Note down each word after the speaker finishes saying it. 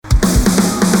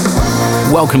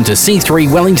Welcome to C3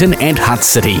 Wellington and Hutt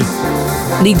City.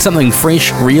 Need something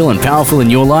fresh, real and powerful in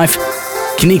your life?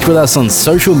 Connect with us on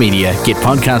social media, get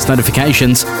podcast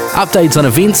notifications, updates on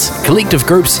events, collective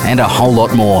groups and a whole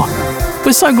lot more.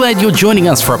 We're so glad you're joining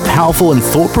us for a powerful and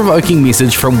thought-provoking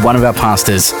message from one of our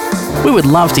pastors. We would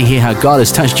love to hear how God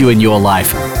has touched you in your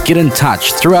life. Get in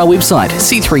touch through our website,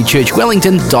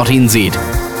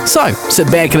 c3churchwellington.nz. So, sit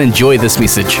back and enjoy this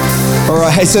message. All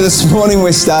right, hey, so this morning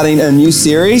we're starting a new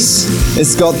series.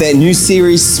 It's got that new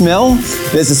series smell.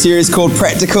 There's a series called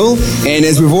Practical, and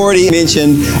as we've already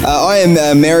mentioned, I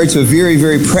am married to a very,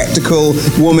 very practical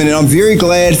woman, and I'm very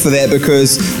glad for that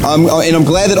because I'm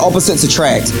glad that opposites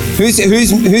attract.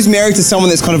 Who's married to someone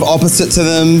that's kind of opposite to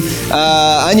them?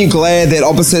 Aren't you glad that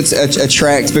opposites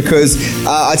attract? Because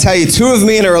I tell you, two of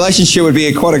me in a relationship would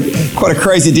be quite a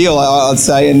crazy deal, I'd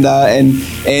say, and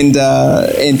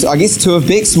I guess two of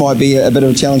Bex might be a bit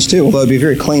of a challenge too, although it'd be a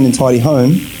very clean and tidy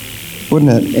home, wouldn't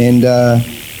it? And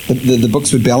the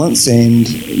books would balance, and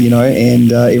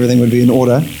everything would be in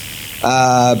order.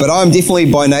 But I'm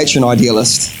definitely by nature an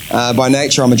idealist. By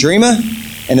nature, I'm a dreamer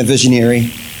and a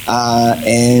visionary,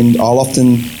 and I'll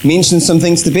often mention some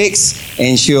things to Bex,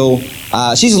 and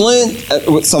she's learned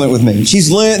something with me. She's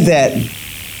learned that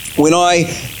when I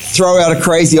throw out a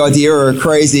crazy idea or a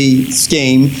crazy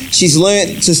scheme, she's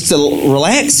learnt just to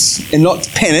relax and not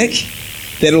panic,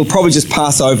 that it'll probably just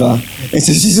pass over. And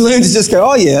so she's learned to just go,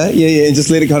 oh yeah, and just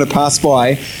let it kind of pass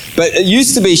by. But it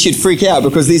used to be she'd freak out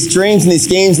because these dreams and these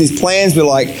schemes and these plans were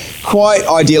like quite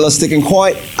idealistic and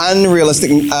quite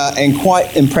unrealistic and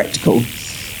quite impractical.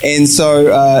 And so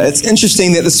it's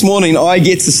interesting that this morning I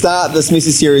get to start this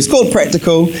message series called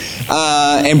Practical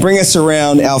and bring us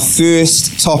around our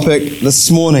first topic this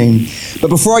morning. But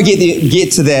before I get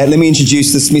to that, let me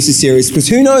introduce this message series, because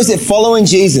who knows that following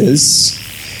Jesus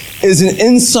is an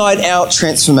inside-out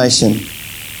transformation?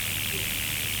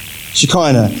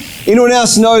 Shekinah. Anyone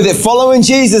else know that following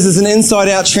Jesus is an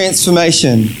inside-out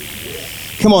transformation?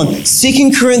 Come on,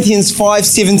 2 Corinthians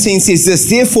 5:17 says this: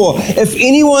 therefore, if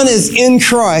anyone is in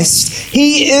Christ,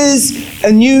 he is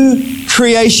a new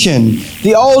creation.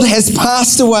 The old has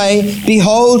passed away.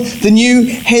 Behold, the new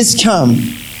has come.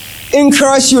 In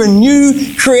Christ, you're a new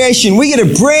creation. We get a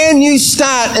brand new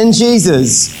start in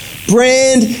Jesus.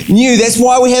 Brand new. That's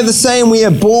why we have the saying, we are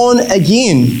born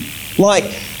again. Like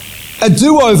a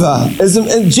do-over.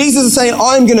 Jesus is saying,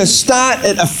 I'm going to start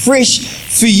it afresh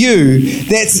for you.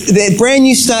 That brand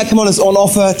new start, come on, is on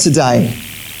offer today.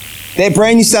 That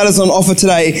brand new start is on offer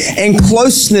today. And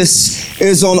closeness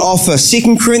is on offer.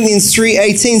 2 Corinthians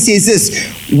 3:18 says this: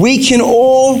 we can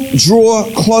all draw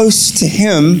close to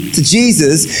Him, to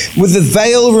Jesus, with the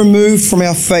veil removed from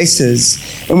our faces.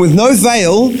 And with no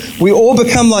veil, we all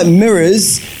become like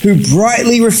mirrors who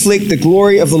brightly reflect the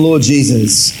glory of the Lord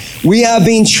Jesus. We are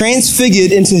being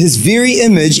transfigured into His very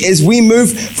image as we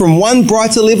move from one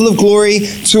brighter level of glory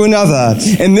to another.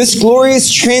 And this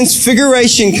glorious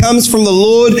transfiguration comes from the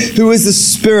Lord, who is the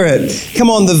Spirit.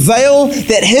 Come on, the veil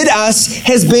that hid us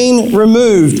has been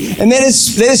removed. And that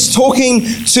is talking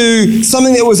to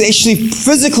something that was actually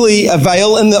physically a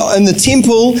veil in the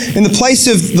temple. In the place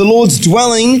of the Lord's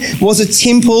dwelling was a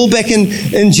temple. Back in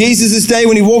Jesus' day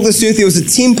when He walked this earth, there was a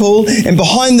temple, and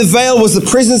behind the veil was the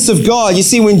presence of God. You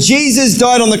see, when Jesus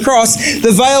died on the cross,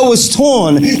 the veil was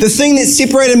torn. The thing that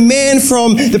separated man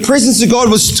from the presence of God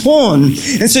was torn.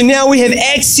 And so now we have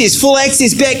access, full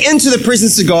access back into the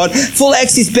presence of God, full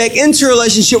access back into a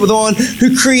relationship with the one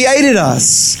who created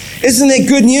us. Isn't that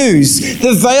good news?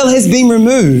 The veil has been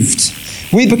removed.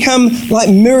 We become like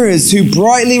mirrors who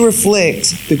brightly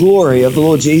reflect the glory of the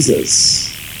Lord Jesus.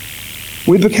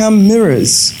 We become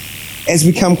mirrors. As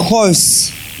we come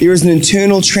close, there is an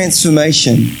internal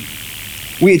transformation.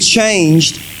 We are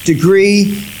changed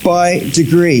degree by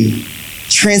degree,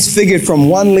 transfigured from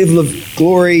one level of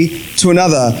glory to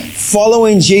another.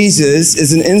 Following Jesus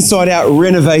is an inside-out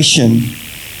renovation.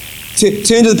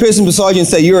 Turn to the person beside you and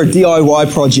say, you're a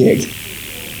DIY project.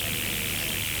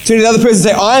 Turn to the other person and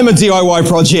say, I am a DIY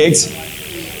project.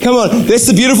 Come on, that's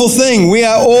the beautiful thing. We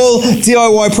are all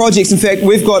DIY projects. In fact,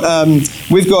 we've got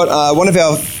one of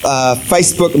our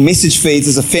Facebook message feeds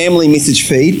is a family message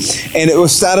feed, and it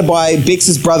was started by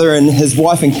Bex's brother and his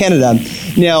wife in Canada.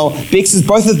 Now,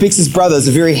 both of Bex's brothers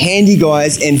are very handy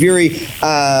guys and very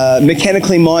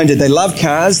mechanically minded. They love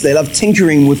cars. They love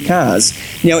tinkering with cars.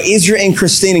 Now, Ezra and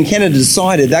Christine in Canada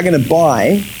decided they're going to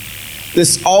buy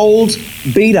this old,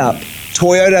 beat-up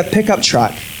Toyota pickup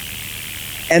truck,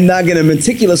 and they're going to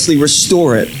meticulously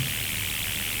restore it.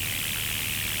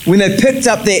 When they picked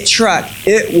up that truck,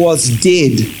 it was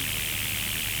dead.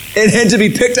 It had to be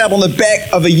picked up on the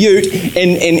back of a ute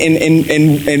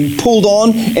and pulled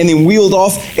on and then wheeled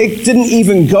off. It didn't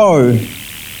even go.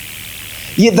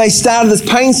 Yet they started this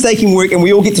painstaking work, and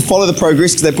we all get to follow the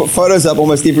progress because they put photos up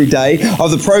almost every day of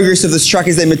the progress of this truck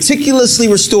as they meticulously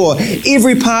restore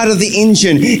every part of the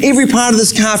engine, every part of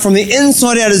this car from the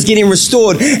inside out is getting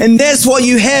restored. And that's what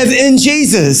you have in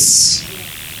Jesus.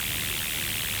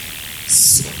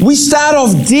 We start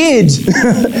off dead,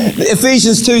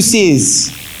 Ephesians 2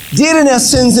 says. Dead in our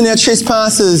sins and our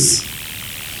trespasses.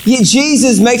 Yet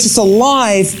Jesus makes us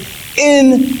alive.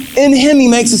 In Him He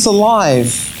makes us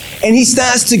alive. And He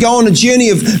starts to go on a journey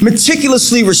of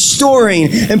meticulously restoring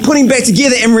and putting back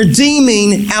together and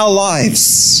redeeming our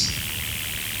lives.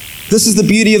 This is the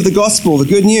beauty of the gospel, the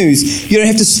good news. You don't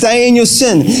have to stay in your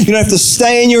sin. You don't have to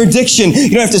stay in your addiction.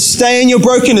 You don't have to stay in your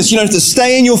brokenness. You don't have to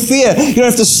stay in your fear. You don't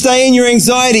have to stay in your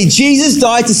anxiety. Jesus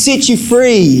died to set you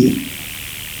free,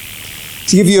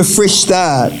 to give you a fresh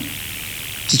start,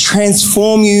 to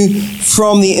transform you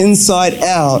from the inside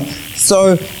out.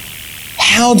 So,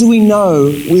 how do we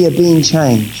know we are being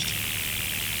changed?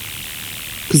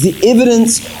 Because the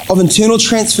evidence of internal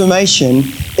transformation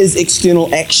is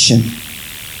external action.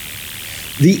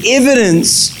 The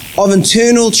evidence of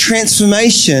internal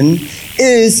transformation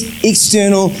is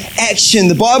external action.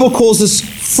 The Bible calls this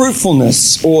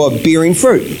fruitfulness or bearing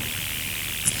fruit.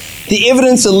 The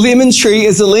evidence a lemon tree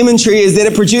is that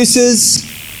it produces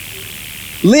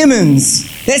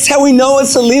lemons. That's how we know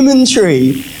it's a lemon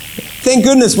tree. Thank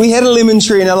goodness we had a lemon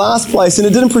tree in our last place and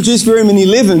it didn't produce very many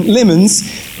lemons.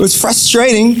 It was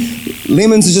frustrating.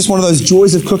 Lemons are just one of those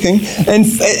joys of cooking. And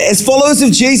as followers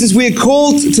of Jesus, we are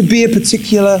called to bear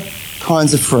particular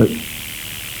kinds of fruit.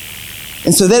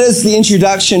 And so that is the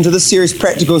introduction to this series,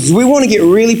 Practicals. We want to get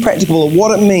really practical at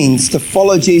what it means to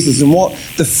follow Jesus and what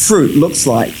the fruit looks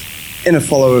like in a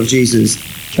follower of Jesus.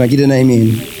 Can I get an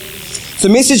amen? So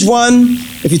message 1,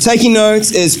 if you're taking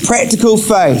notes, is practical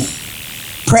faith.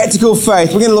 Practical faith.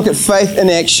 We're going to look at faith in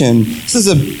action. This is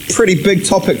a pretty big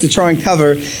topic to try and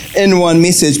cover in one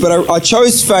message, but I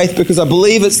chose faith because I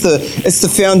believe it's the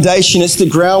foundation, it's the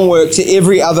groundwork to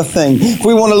every other thing. If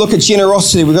we want to look at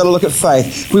generosity, we've got to look at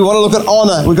faith. If we want to look at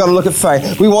honor, we've got to look at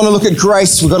faith. We want to look at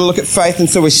grace, we've got to look at faith. And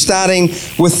so we're starting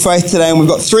with faith today, and we've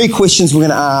got 3 questions we're going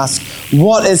to ask.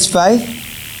 What is faith?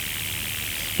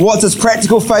 What does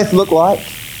practical faith look like?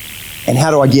 And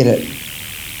how do I get it?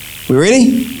 We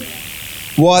ready?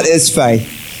 What is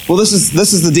faith? Well, this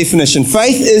is the definition.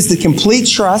 Faith is the complete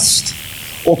trust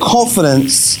or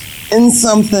confidence in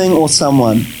something or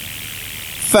someone.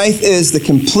 Faith is the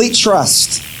complete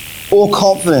trust or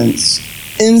confidence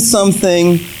in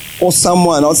something or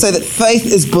someone. I'd say that faith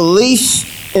is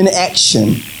belief in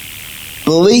action.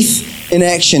 Belief in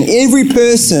action. Every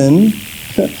person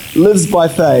lives by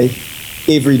faith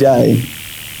every day.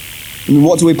 I mean,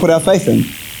 what do we put our faith in?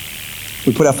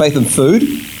 We put our faith in food.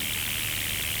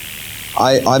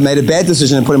 I made a bad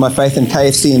decision in putting my faith in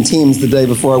KFC and Thames the day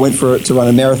before I went to run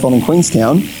a marathon in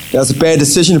Queenstown. That was a bad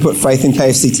decision to put faith in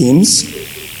KFC Thames,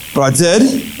 but I did,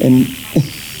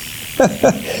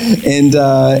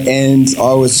 and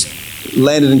I was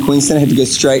landed in Queenstown. I had to go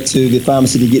straight to the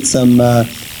pharmacy to get some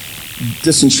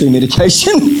dysentery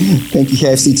medication. Thank you,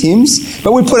 KFC Thames.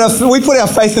 But we put our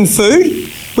faith in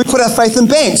food. We put our faith in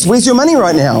banks. Where's your money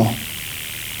right now?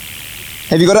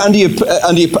 Have you got it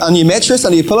under your mattress,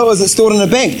 under your pillow, or is it stored in a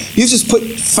bank? You've just put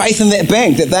faith in that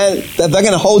bank, that they're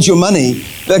going to hold your money.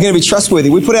 They're going to be trustworthy.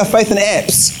 We put our faith in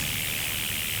apps.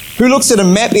 Who looks at a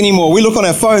map anymore? We look on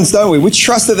our phones, don't we? We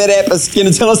trust that app is going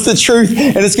to tell us the truth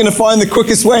and it's going to find the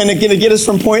quickest way and it's going to get us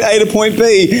from point A to point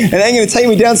B and it ain't going to take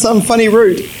me down some funny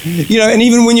route. You know, and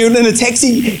even when you're in a taxi,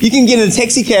 you can get in a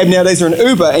taxi cab nowadays or an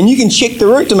Uber and you can check the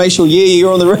route to make sure,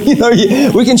 you're on the route. You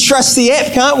know, we can trust the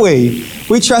app, can't we?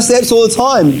 We trust apps all the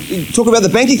time. Talk about the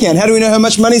bank account. How do we know how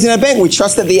much money's in our bank? We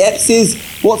trust that the app says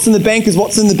what's in the bank is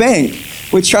what's in the bank.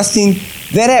 We're trusting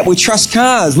that app. We trust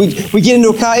cars. We get into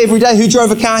a car every day. Who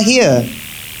drove a car here?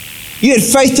 You had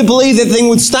faith to believe that thing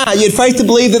would start. You had faith to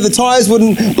believe that the tires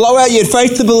wouldn't blow out. You had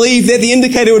faith to believe that the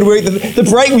indicator would work. The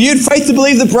brake. You had faith to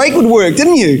believe the brake would work,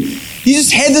 didn't you? You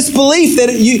just had this belief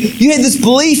that you had this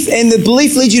belief, and the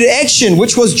belief led you to action,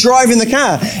 which was driving the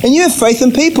car. And you have faith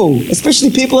in people, especially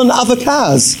people in other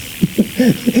cars,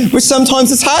 which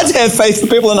sometimes it's hard to have faith for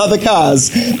people in other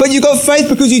cars. But you got faith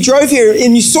because you drove here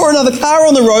and you saw another car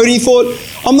on the road and you thought,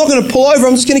 I'm not going to pull over,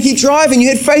 I'm just going to keep driving. You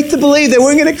had faith to believe they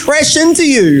weren't going to crash into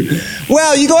you.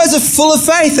 Wow, you guys are full of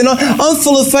faith, and I'm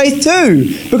full of faith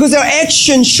too, because our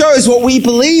action shows what we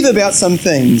believe about some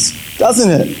things,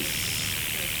 doesn't it?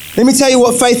 Let me tell you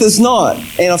what faith is not,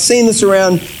 and I've seen this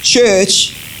around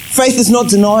church. Faith is not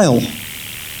denial.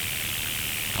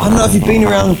 I don't know if you've been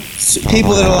around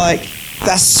people that are like,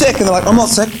 they're sick, and they're like, I'm not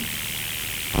sick.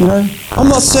 You know, I'm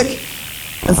not sick.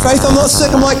 And Faith, I'm not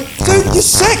sick. I'm like, dude, you're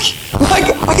sick. Like,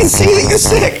 I can see that you're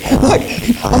sick. Like,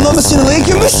 I'm not missing a leg.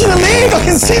 You're missing a leg. I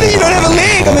can see that you don't have a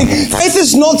leg. I mean, faith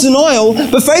is not denial,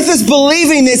 but faith is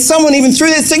believing that someone, even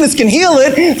through that sickness, can heal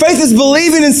it. Faith is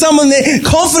believing in someone, that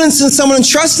confidence in someone and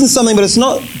trust in something, but it's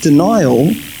not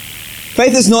denial.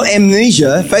 Faith is not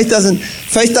amnesia. Faith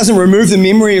doesn't remove the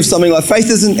memory of something. Like, faith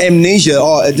isn't amnesia.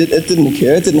 Oh, it didn't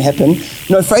occur. It didn't happen.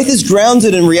 No, faith is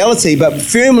grounded in reality, but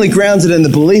firmly grounded in the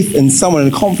belief in someone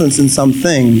and confidence in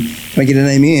something. Can I get an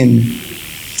amen?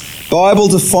 Bible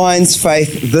defines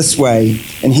faith this way.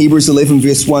 In Hebrews 11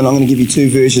 verse 1, I'm going to give you two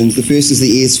versions. The first is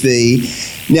the ESV.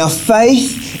 Now,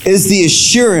 faith is the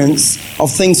assurance of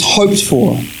things hoped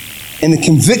for and the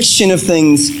conviction of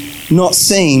things not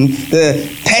seen. The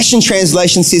Passion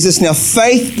Translation says this: now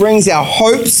faith brings our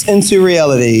hopes into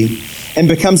reality and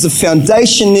becomes the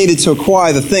foundation needed to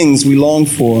acquire the things we long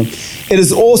for. It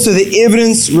is also the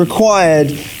evidence required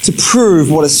to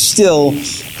prove what is still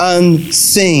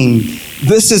unseen.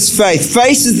 This is faith.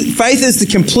 Faith is the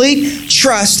complete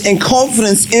trust and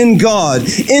confidence in God,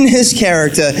 in His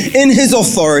character, in His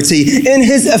authority, in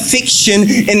His affection,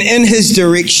 and in His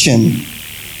direction.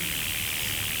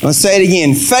 I'll say it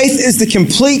again. Faith is the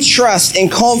complete trust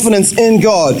and confidence in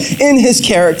God, in His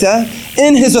character,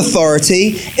 in His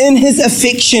authority, in His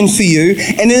affection for you,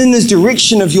 and in His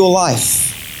direction of your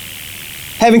life.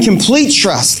 Having complete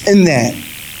trust in that,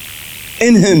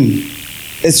 in Him,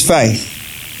 is faith.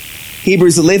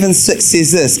 Hebrews 11:6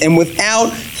 says this: and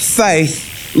without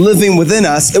faith living within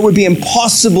us, it would be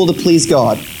impossible to please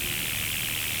God.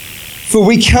 For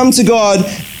we come to God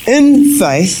in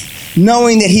faith,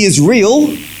 knowing that He is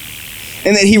real,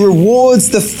 and that He rewards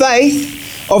the faith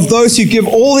of those who give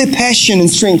all their passion and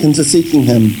strength into seeking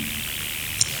Him.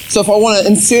 So if I want to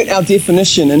insert our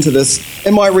definition into this,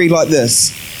 it might read like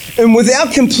this: and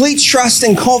without complete trust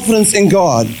and confidence in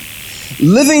God,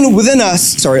 living within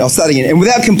us, and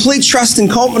without complete trust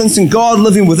and confidence in God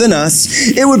living within us,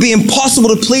 it would be impossible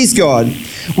to please God.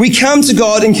 We come to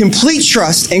God in complete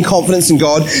trust and confidence in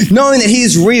God, knowing that He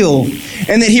is real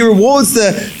and that He rewards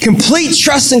the complete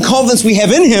trust and confidence we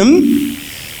have in Him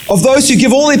of those who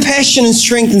give all their passion and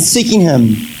strength in seeking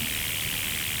Him.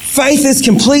 Faith is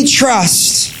complete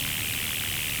trust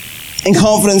and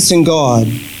confidence in God.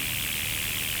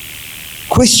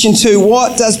 Question 2,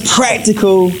 what does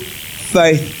practical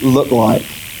faith look like?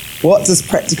 What does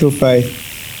practical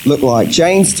faith look like?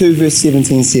 James 2 verse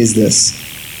 17 says this: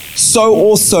 so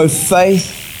also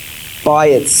faith by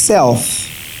itself,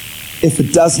 if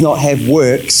it does not have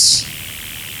works,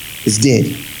 is dead.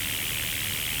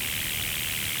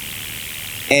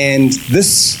 And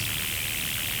this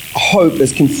hope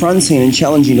is confronting and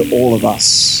challenging to all of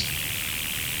us.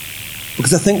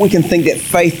 Because I think we can think that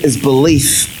faith is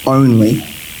belief only.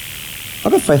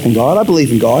 I've got faith in God. I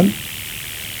believe in God.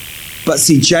 But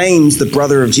see, James, the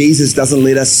brother of Jesus, doesn't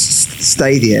let us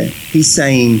stay there. He's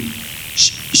saying,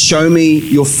 show me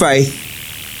your faith.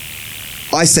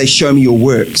 I say, show me your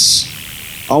works.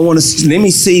 Let me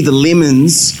see the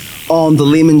lemons on the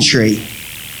lemon tree.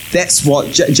 That's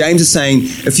what James is saying.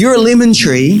 If you're a lemon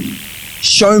tree,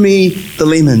 show me the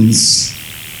lemons.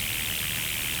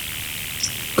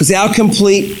 Because our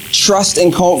complete trust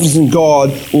and confidence in God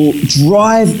will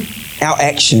drive our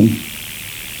action.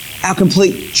 Our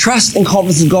complete trust and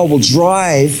confidence in God will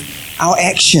drive our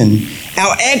action.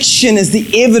 Our action is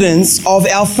the evidence of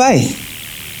our faith.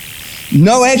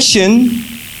 No action,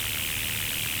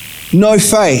 no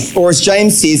faith. Or as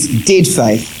James says, dead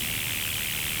faith.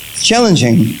 It's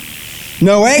challenging.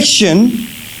 No action,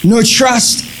 no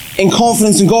trust and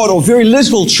confidence in God, or very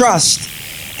little trust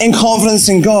and confidence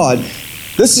in God.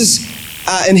 This is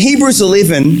in Hebrews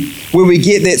 11, where we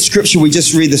get that scripture we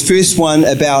just read, the first one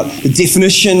about the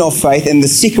definition of faith, and the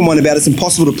second one about it's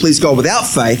impossible to please God without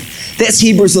faith. That's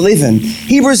Hebrews 11.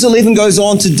 Hebrews 11 goes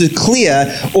on to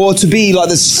declare, or to be like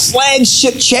this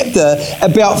flagship chapter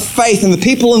about faith and the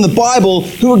people in the Bible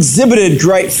who exhibited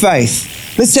great faith.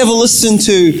 Let's have a listen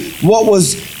to what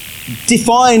was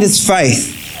defined as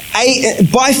faith.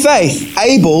 By faith,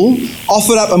 Abel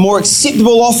offered up a more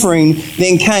acceptable offering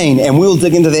than Cain, and we'll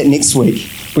dig into that next week.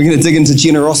 We're going to dig into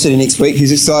generosity next week.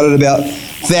 Who's excited about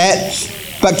that?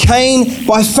 But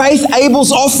by faith,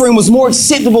 Abel's offering was more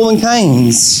acceptable than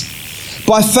Cain's.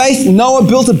 By faith, Noah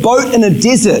built a boat in a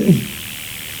desert, and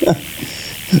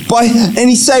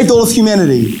he saved all of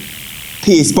humanity.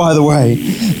 P.S. by the way.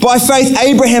 By faith,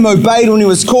 Abraham obeyed when he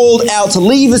was called out to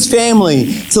leave his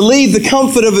family, to leave the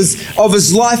comfort of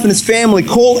his life and his family,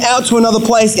 called out to another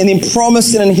place, and then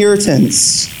promised an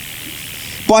inheritance.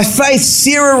 By faith,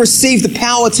 Sarah received the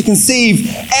power to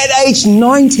conceive at age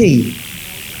 90.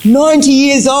 90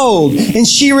 years old, and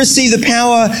she received the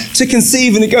power to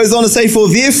conceive. And it goes on to say, for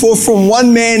therefore from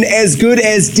one man as good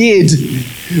as dead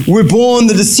were born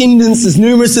the descendants as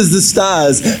numerous as the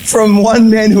stars, from one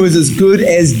man who is as good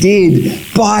as dead,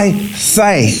 by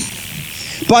faith.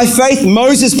 By faith,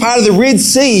 Moses parted the Red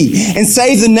Sea and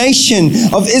saved the nation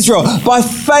of Israel. By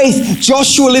faith,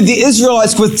 Joshua led the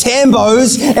Israelites with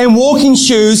tambos and walking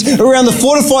shoes around the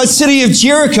fortified city of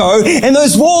Jericho, and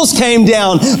those walls came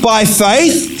down. By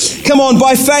faith, come on,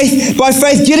 by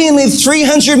faith, Gideon led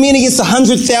 300 men against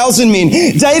 100,000 men.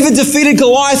 David defeated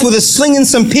Goliath with a sling and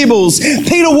some pebbles.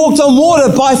 Peter walked on water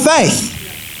by faith.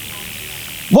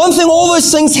 One thing all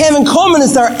those things have in common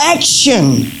is their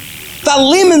action. They're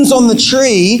lemons on the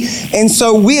tree, and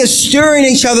so we are stirring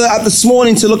each other up this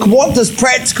morning to look, what does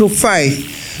practical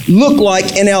faith look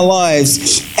like in our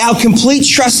lives? Our complete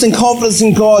trust and confidence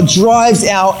in God drives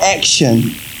our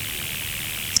action.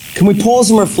 Can we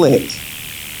pause and reflect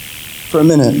for a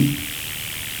minute?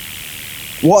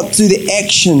 What do the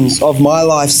actions of my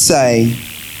life say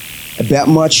about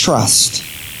my trust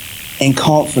and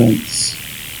confidence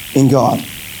in God?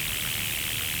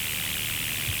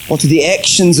 What do the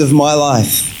actions of my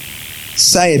life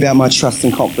say about my trust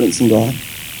and confidence in God?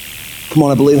 Come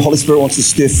on, I believe the Holy Spirit wants to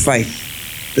stir faith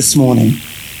this morning.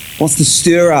 Wants to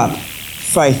stir up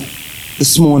faith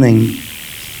this morning.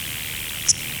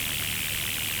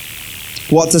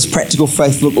 What does practical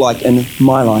faith look like in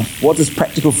my life? What does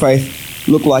practical faith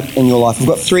look like in your life? I've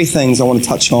got three things I want to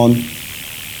touch on.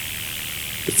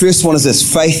 The first one is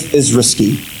this: faith is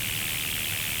risky.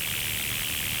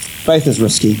 Faith is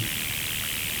risky.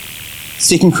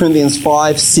 2 Corinthians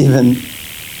 5:7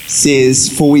 says,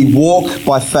 for we walk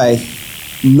by faith,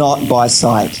 not by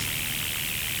sight.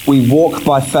 We walk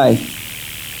by faith,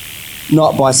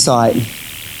 not by sight.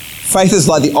 Faith is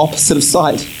like the opposite of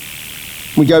sight.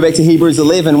 We go back to Hebrews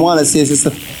 11:1, it says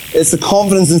it's the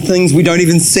confidence in things we don't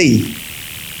even see.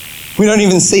 We don't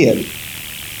even see it.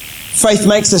 Faith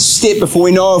makes us step before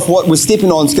we know if what we're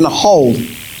stepping on is going to hold.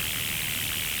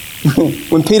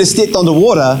 When Peter stepped onto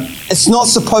water, it's not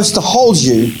supposed to hold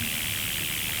you.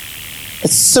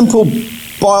 It's simple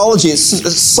biology.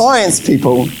 It's science,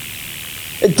 people.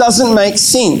 It doesn't make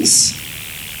sense.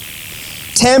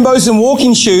 Tambos and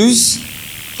walking shoes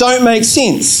don't make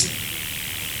sense.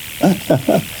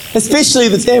 Especially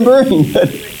the tambourine.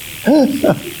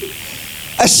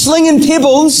 A sling and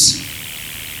pebbles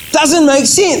doesn't make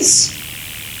sense.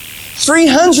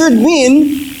 300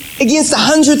 men against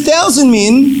 100,000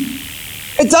 men,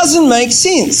 it doesn't make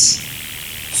sense.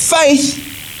 Faith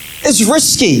is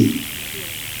risky.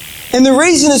 And the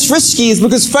reason it's risky is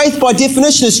because faith by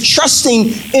definition is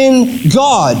trusting in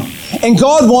God. And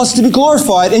God wants to be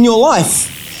glorified in your life.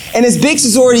 And as Bex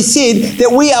has already said,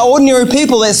 that we are ordinary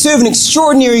people that serve an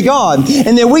extraordinary God,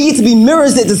 and that we get to be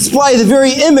mirrors that display the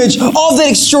very image of that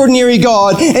extraordinary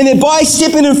God, and that by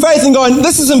stepping in faith and going,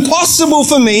 this is impossible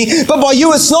for me, but by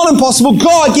you it's not impossible,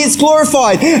 God gets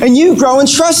glorified, and you grow and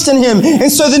trust in Him. And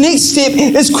so the next step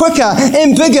is quicker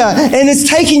and bigger, and it's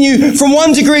taking you from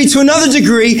one degree to another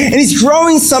degree, and He's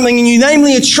growing something in you,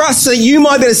 namely a trust, so that you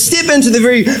might be able to step into the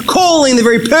very calling, the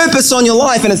very purpose on your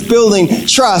life, and it's building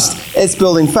trust, it's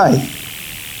building faith. I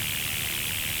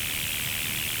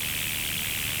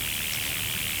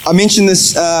mentioned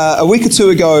this a week or two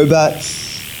ago, but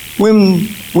when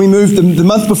we moved, the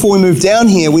month before we moved down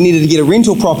here, we needed to get a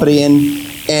rental property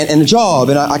and a job.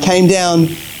 And I came down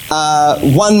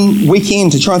one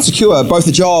weekend to try and secure both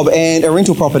a job and a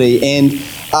rental property. And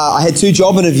I had 2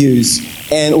 job interviews.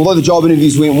 And although the job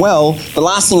interviews went well, the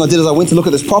last thing I did is I went to look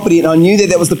at this property, and I knew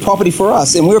that was the property for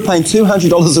us. And we were paying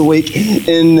 $200 a week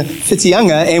in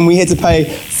Whitianga, and we had to pay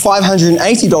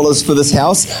 $580 for this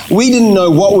house. We didn't know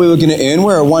what we were going to earn.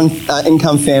 We're a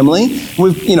one-income family, and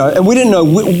we didn't know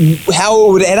how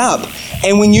it would add up.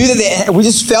 And we knew that we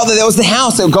just felt that was the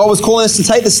house, that God was calling us to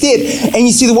take the step. And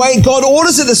you see, the way God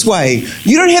orders it this way,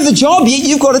 you don't have the job yet,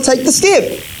 you've got to take the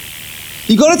step.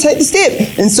 You've got to take the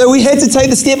step. And so we had to take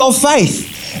the step of faith.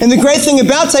 And the great thing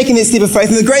about taking that step of faith,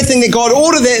 and the great thing that God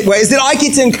ordered that way, is that I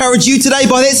get to encourage you today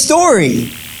by that story.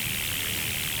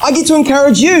 I get to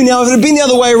encourage you. Now, if it had been the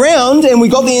other way around and we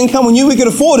got the income, we knew we could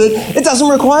afford it, it doesn't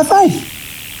require faith.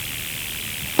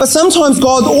 But sometimes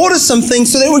God orders some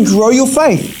things so that it would grow your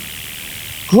faith.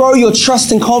 Grow your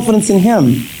trust and confidence in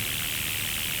Him.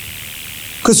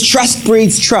 Because trust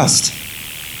breeds trust.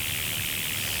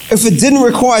 If it didn't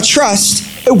require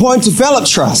trust, it won't develop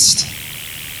trust.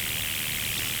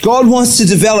 God wants to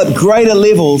develop greater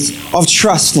levels of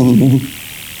trust in you,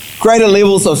 greater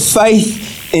levels of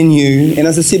faith in you. And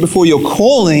as I said before, your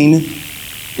calling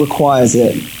requires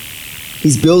it.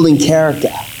 He's building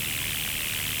character.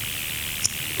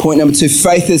 Point number 2,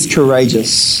 faith is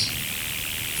courageous.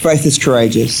 Faith is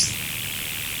courageous.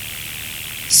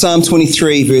 Psalm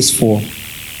 23, verse 4.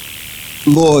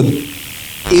 Lord,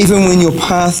 even when your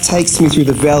path takes me through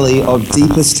the valley of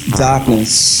deepest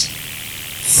darkness,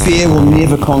 fear will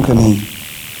never conquer me.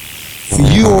 For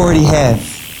you already have.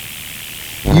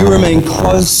 You remain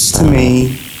close to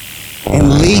me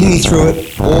and lead me through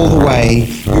it all the way.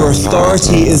 Your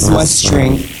authority is my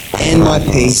strength and my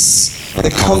peace. The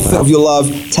comfort of your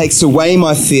love takes away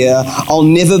my fear. I'll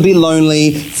never be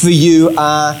lonely, for you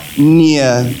are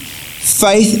near.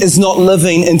 Faith is not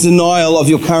living in denial of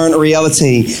your current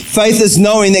reality. Faith is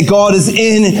knowing that God is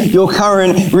in your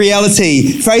current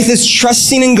reality. Faith is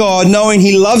trusting in God, knowing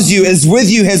He loves you, is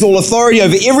with you, has all authority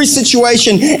over every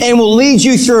situation, and will lead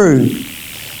you through.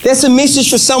 That's a message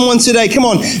for someone today. Come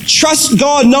on, trust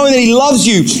God knowing that He loves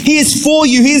you. He is for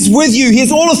you. He is with you. He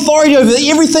has all authority over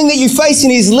everything that you face,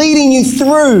 and He is leading you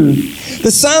through. The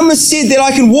psalmist said that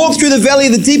I can walk through the valley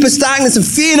of the deepest darkness and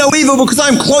fear no evil because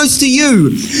I'm close to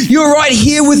you. You're right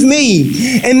here with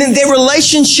me. And then their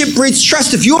relationship breeds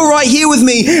trust. If you're right here with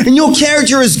me and your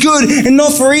character is good and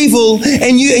not for evil,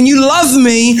 and you love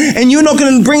me and you're not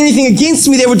going to bring anything against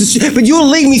me, but you'll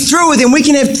lead me through it, and we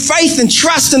can have faith and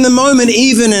trust in the moment,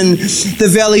 even in the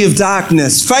valley of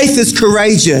darkness. Faith is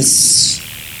courageous.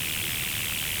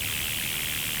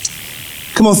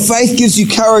 Come on, faith gives you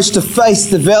courage to face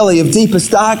the valley of deepest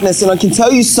darkness. And I can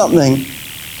tell you something.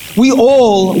 We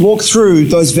all walk through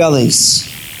those valleys.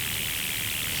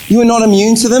 You are not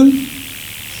immune to them.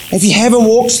 If you haven't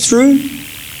walked through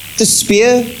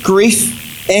despair,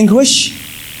 grief, anguish,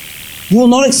 you will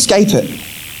not escape it.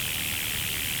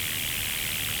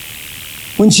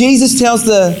 When Jesus tells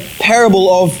the parable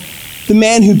of the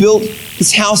man who built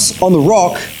his house on the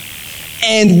rock,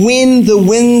 and when the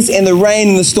winds and the rain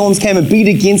and the storms came and beat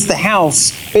against the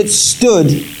house, it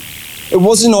stood. It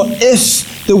wasn't not if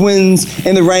the winds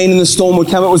and the rain and the storm would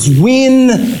come, it was when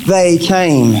they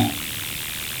came.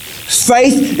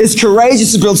 Faith is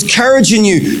courageous. It builds courage in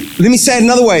you. Let me say it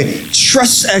another way.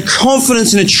 Trust, a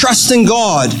confidence and a trust in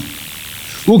God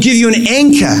will give you an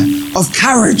anchor of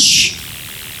courage.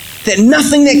 That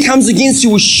nothing that comes against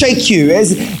you will shake you.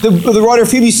 As the writer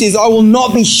of Hebrews says, I will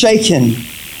not be shaken.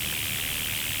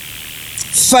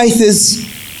 Faith is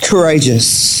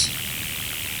courageous.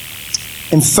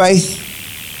 And faith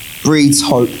breeds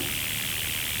hope.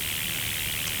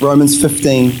 Romans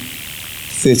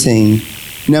 15:13.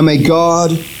 Now may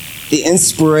God, the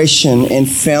inspiration and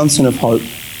fountain of hope.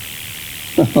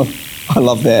 I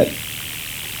love that.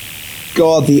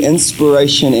 God, the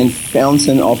inspiration and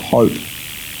fountain of hope,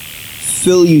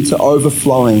 fill you to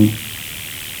overflowing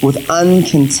with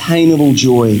uncontainable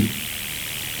joy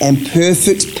and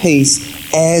perfect peace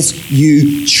as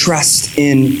you trust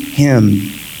in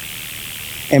Him.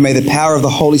 And may the power of the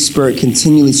Holy Spirit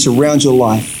continually surround your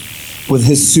life with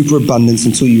His superabundance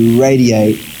until you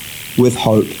radiate with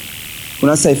hope.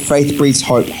 When I say faith breeds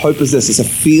hope, hope is this. It's a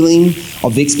feeling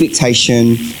of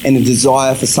expectation and a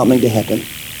desire for something to happen.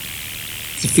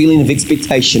 It's a feeling of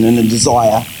expectation and a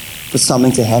desire for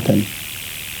something to happen.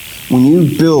 When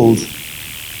you build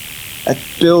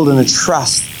in a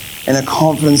trust and a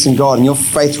confidence in God, and your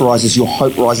faith rises, your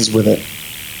hope rises with it.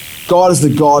 God is the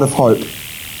God of hope.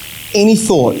 Any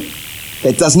thought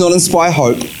that does not inspire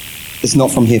hope is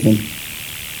not from heaven.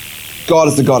 God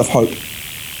is the God of hope.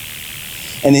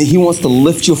 And then He wants to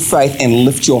lift your faith and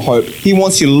lift your hope. He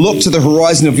wants you to look to the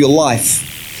horizon of your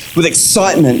life with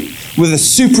excitement, with a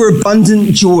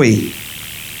superabundant joy.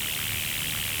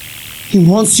 He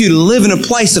wants you to live in a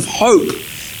place of hope,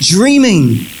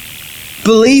 dreaming,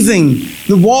 believing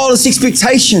the wildest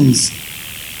expectations,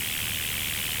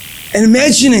 and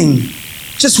imagining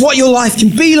just what your life can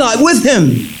be like with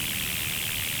Him.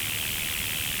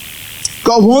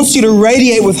 God wants you to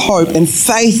radiate with hope, and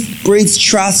faith breeds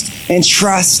trust, and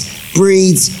trust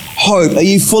breeds hope. Are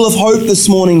you full of hope this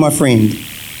morning, my friend?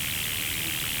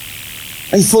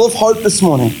 Are you full of hope this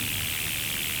morning?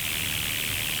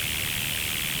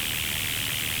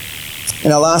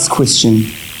 And our last question,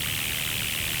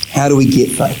 how do we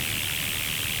get faith?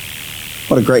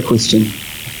 What a great question.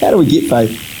 How do we get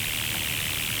faith?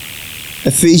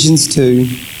 Ephesians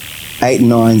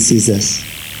 2:8-9 says this.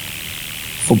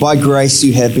 For by grace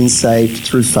you have been saved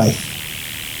through faith.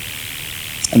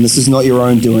 And this is not your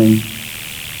own doing.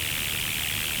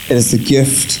 It is the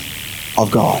gift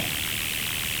of God.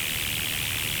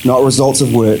 Not results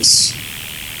of works,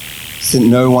 so that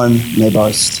no one may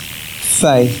boast.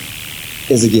 Faith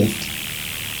is a gift.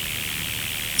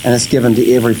 And it's given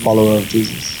to every follower of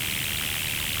Jesus.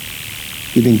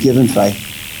 You've been given faith.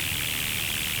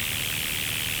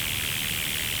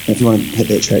 If you want to hit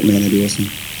that track now, that'd be awesome.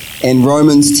 And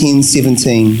Romans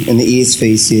 10:17 in the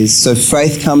ESV says, so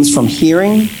faith comes from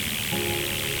hearing,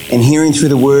 and hearing through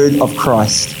the word of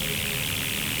Christ.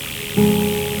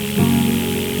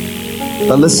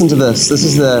 But listen to this. This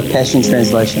is the Passion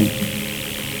Translation.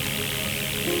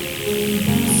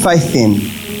 Faith then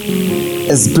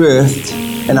is birthed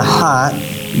in a heart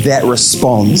that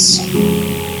responds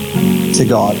to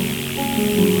God,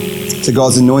 to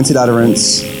God's anointed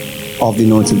utterance of the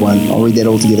Anointed One. I'll read that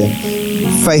all together.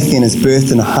 Faith then is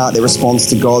birthed in a heart that responds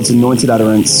to God's anointed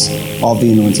utterance of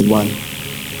the Anointed One.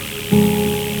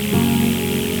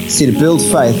 See, to build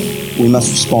faith, we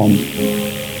must respond.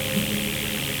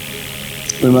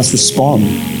 We must respond.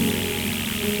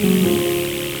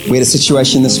 We had a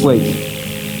situation this week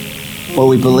where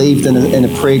we believed in a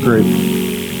prayer group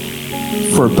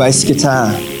for a bass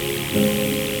guitar.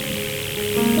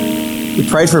 We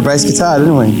prayed for a bass guitar,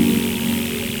 didn't we?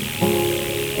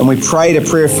 And we prayed a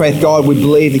prayer of faith. God, we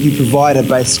believe that you provide a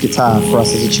bass guitar for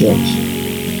us as a church.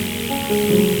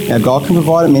 Now, God can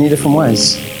provide it many different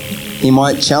ways. He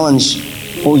might challenge,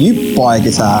 well, you buy a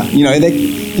guitar. You know,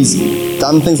 he's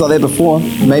done things like that before.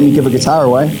 He made me give a guitar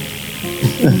away.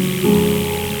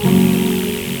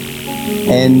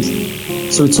 And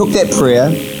so we took that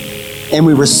prayer and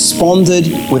we responded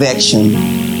with action.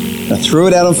 I threw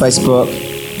it out on Facebook.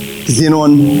 Does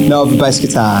anyone know of a bass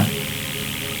guitar?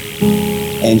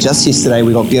 And just yesterday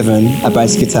we got given a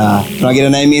bass guitar. Can I get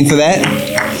an amen for that?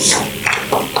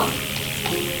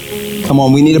 Come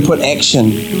on, we need to put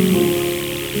action.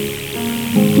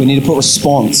 We need to put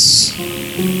response.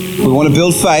 If we want to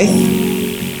build faith,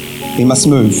 we must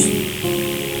move.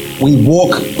 We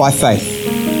walk by faith.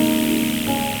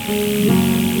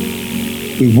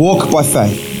 We walk by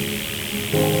faith.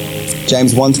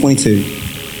 James 1:22.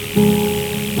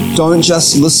 Don't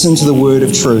just listen to the word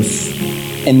of truth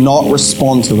and not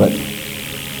respond to it.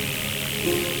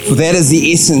 For that is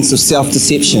the essence of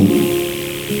self-deception.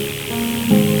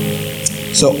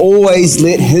 So always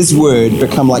let his word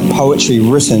become like poetry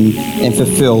written and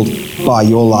fulfilled by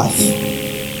your life.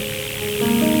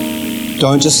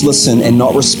 Don't just listen and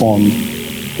not respond.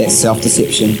 That's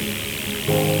self-deception.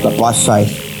 But by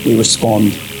faith, we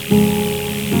respond.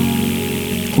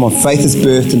 Come on, faith is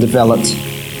birthed and developed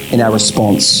in our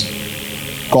response.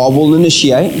 God will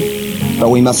initiate, but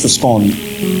we must respond.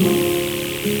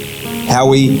 How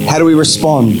do we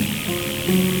respond?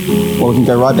 Well, we can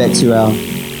go right back to our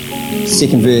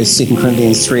second verse, 2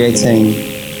 Corinthians 3:18.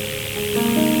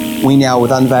 We now,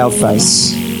 with unveiled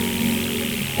face,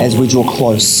 as we draw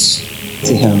close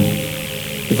to him.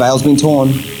 The veil's been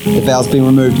torn, the veil's been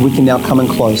removed. We can now come in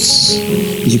close.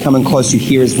 As you come in close, you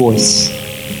hear his voice.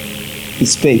 He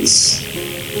speaks.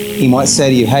 He might say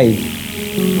to you, hey,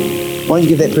 why don't you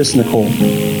give that person a call?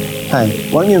 Hey,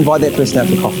 why don't you invite that person out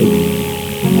for coffee?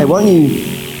 Hey, why don't you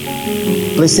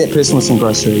bless that person with some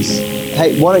groceries?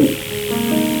 Hey, why don't you...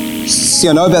 See,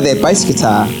 I know about that bass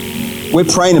guitar. We're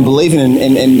praying and believing,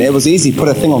 and it was easy. Put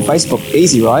a thing on Facebook.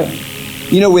 Easy, right?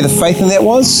 You know where the faith in that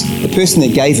was? The person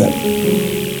that gave it.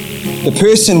 The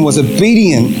person was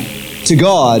obedient to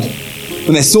God.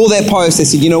 When they saw that post, they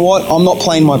said, you know what? I'm not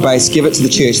playing my bass. Give it to the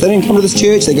church. They didn't come to this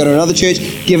church. They go to another church.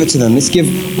 Give it to them.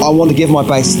 I want to give my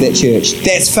bass to that church.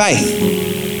 That's faith.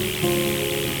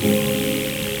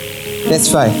 That's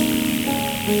faith.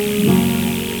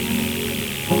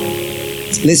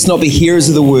 Let's not be hearers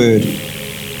of the word,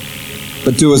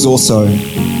 but doers also.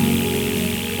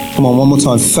 Come on, one more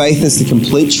time. Faith is the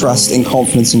complete trust and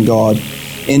confidence in God,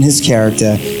 in his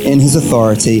character, in his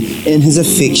authority, in his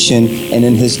affection, and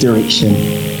in his direction.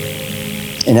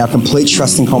 And our complete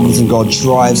trust and confidence in God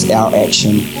drives our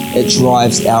action. It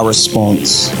drives our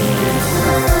response.